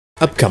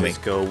upcoming.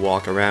 Just go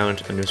walk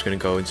around. I'm just gonna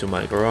go into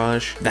my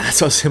garage.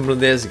 That's how simple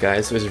it is,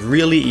 guys. So it's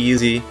really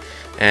easy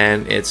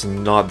and it's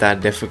not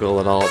that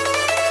difficult at all.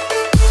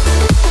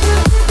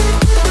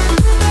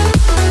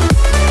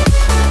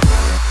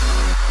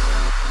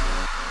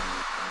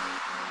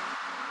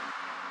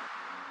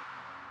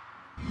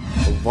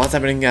 What's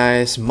happening,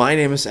 guys? My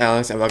name is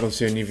Alex and welcome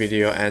to a new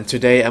video, and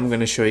today I'm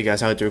going to show you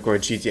guys how to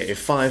record GTA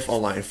 5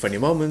 online funny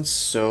moments.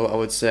 So I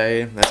would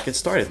say let's get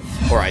started.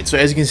 Alright, so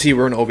as you can see,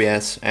 we're in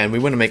OBS and we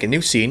want to make a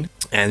new scene,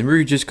 and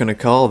we're just going to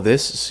call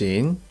this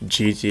scene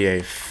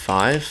GTA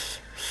 5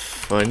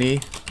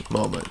 funny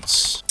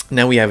moments.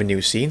 Now we have a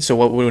new scene, so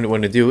what we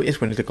want to do is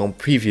we want to click on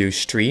preview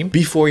stream.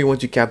 Before you want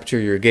to capture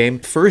your game,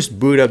 first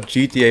boot up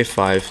GTA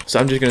 5. So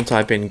I'm just going to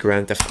type in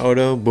Grand Theft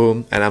Auto,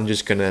 boom, and I'm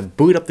just going to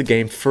boot up the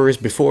game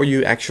first before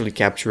you actually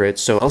capture it.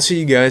 So I'll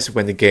see you guys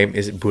when the game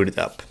is booted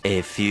up.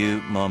 A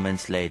few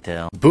moments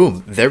later.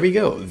 Boom, there we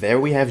go. There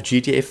we have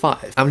GTA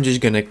 5. I'm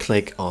just going to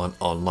click on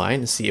online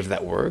and see if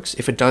that works.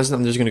 If it doesn't,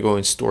 I'm just going to go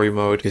in story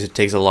mode because it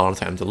takes a long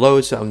time to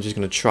load. So I'm just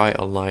going to try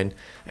online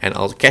and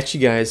I'll catch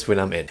you guys when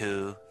I'm in.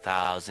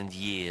 2,000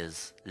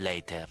 years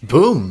later.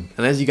 Boom!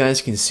 And as you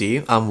guys can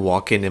see, I'm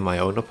walking in my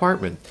own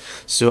apartment.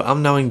 So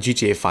I'm now in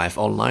GTA 5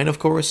 online, of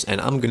course,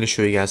 and I'm gonna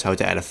show you guys how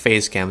to add a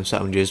face cam. So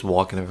I'm just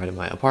walking around in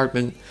my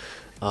apartment.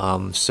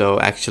 So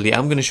actually,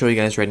 I'm gonna show you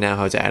guys right now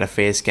how to add a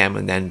face cam,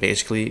 and then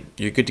basically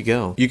you're good to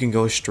go. You can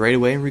go straight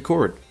away and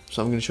record.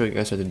 So I'm going to show you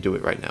guys how to do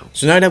it right now.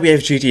 So now that we have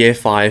GTA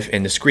 5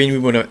 in the screen, we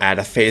want to add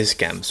a face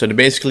cam. So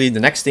basically the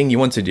next thing you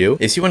want to do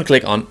is you want to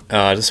click on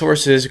the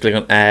sources, click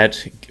on add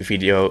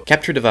video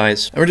capture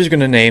device, and we're just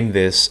going to name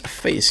this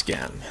face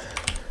cam.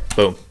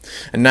 Boom.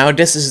 And now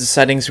this is the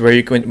settings where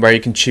you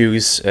can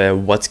choose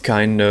what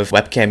kind of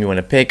webcam you want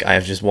to pick. I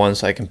have just one,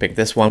 so I can pick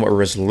this one. What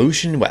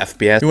resolution, what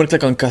FPS. You want to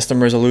click on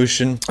custom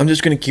resolution. I'm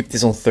just going to keep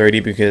this on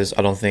 30 because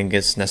I don't think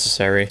it's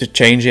necessary to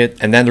change it.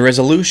 And then the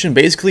resolution,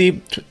 basically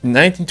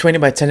 1920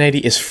 by 1080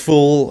 is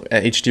full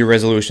HD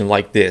resolution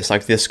like this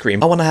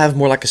screen. I want to have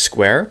more like a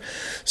square.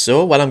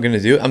 So what I'm going to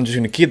do, I'm just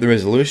going to keep the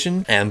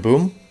resolution, and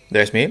boom.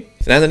 There's me.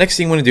 Now the next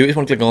thing you want to do is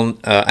want to click on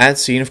add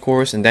scene, of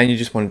course, and then you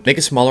just want to make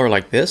it smaller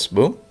like this.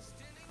 Boom.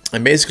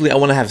 And basically I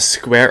want to have a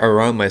square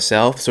around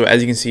myself. So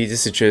as you can see,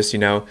 this is just, you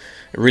know,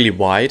 really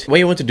wide. What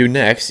you want to do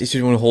next is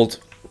you want to hold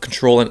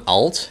Control and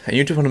Alt, and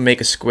you just want to make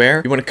a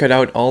square. You want to cut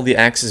out all the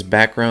axis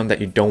background that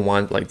you don't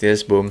want, like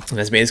this, boom. And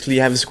that's basically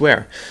you have a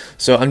square.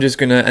 So I'm just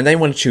gonna, and then you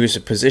want to choose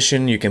a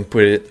position. You can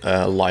put it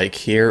like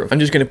here. I'm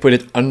just gonna put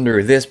it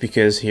under this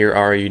because here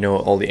are, you know,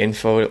 all the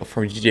info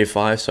from GTA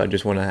 5. So I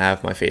just want to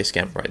have my face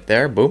cam right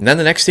there, boom. And then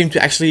the next thing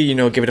to actually, you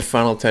know, give it a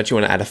final touch, you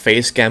want to add a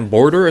face cam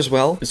border as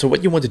well. So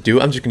what you want to do,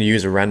 I'm just gonna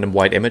use a random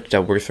white image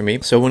that works for me.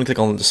 So I want to click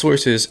on the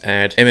sources,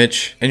 add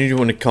image, and you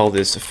want to call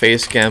this a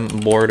face cam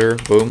border,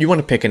 boom. You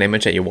want to pick an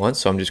image that you want,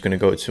 so I'm just gonna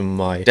go to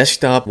my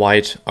desktop,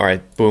 white. All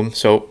right, boom.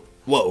 So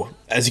whoa,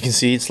 as you can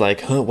see, it's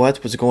like, huh,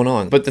 what's going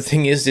on? But the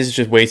thing is, this is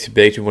just way too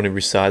big to want to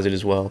resize it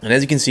as well. And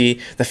as you can see,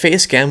 the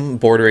face cam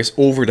border is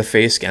over the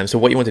face cam. So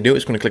what you want to do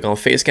is going to click on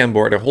face cam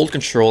border, hold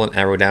Control and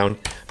arrow down,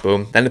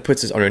 boom. Then it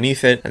puts this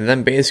underneath it. And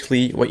then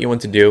basically what you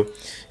want to do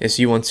is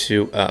you want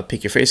to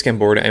pick your face cam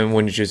border, and you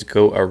want to just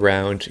go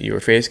around your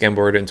face cam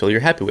border until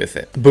you're happy with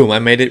it. Boom, I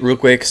made it real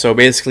quick. So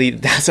basically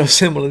that's how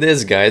simple it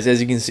is, guys. As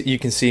you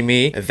can see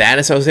me, that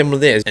is how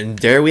simple it is. And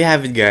there we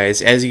have it,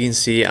 guys. As you can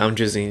see, I'm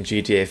just in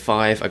GTA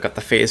 5. I got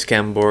the face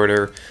cam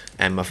border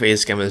and my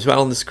face cam as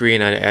well on the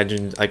screen.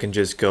 I can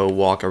just go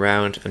walk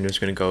around. I'm just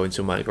gonna go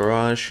into my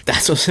garage.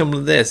 That's how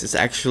simple it is.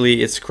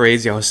 It's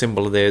crazy how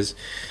simple it is.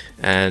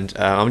 And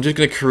I'm just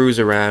gonna cruise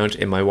around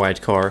in my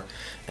white car,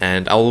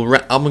 and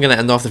I'm gonna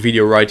end off the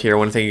video right here. I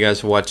want to thank you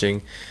guys for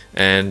watching,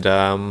 and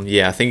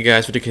yeah, thank you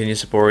guys for the continued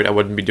support. I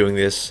wouldn't be doing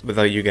this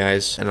without you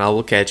guys, and I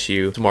will catch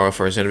you tomorrow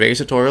for another Vegas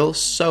tutorial.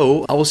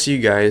 So I will see you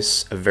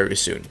guys very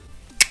soon.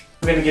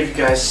 I'm gonna give you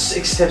guys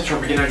 6 tips for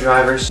beginner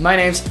drivers. My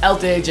name's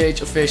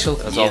LTHH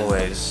Official. As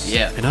always.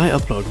 Yeah. And I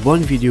upload one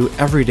video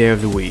every day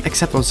of the week,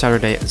 except on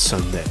Saturday and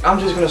Sunday. I'm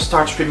just gonna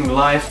start streaming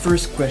live.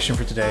 First question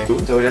for today.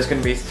 So that's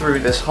gonna be through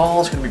this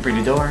hall. It's gonna be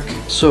pretty dark.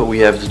 So we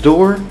have the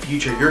door.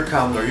 Future your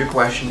comment or your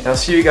question. And I'll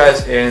see you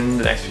guys in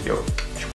the next video.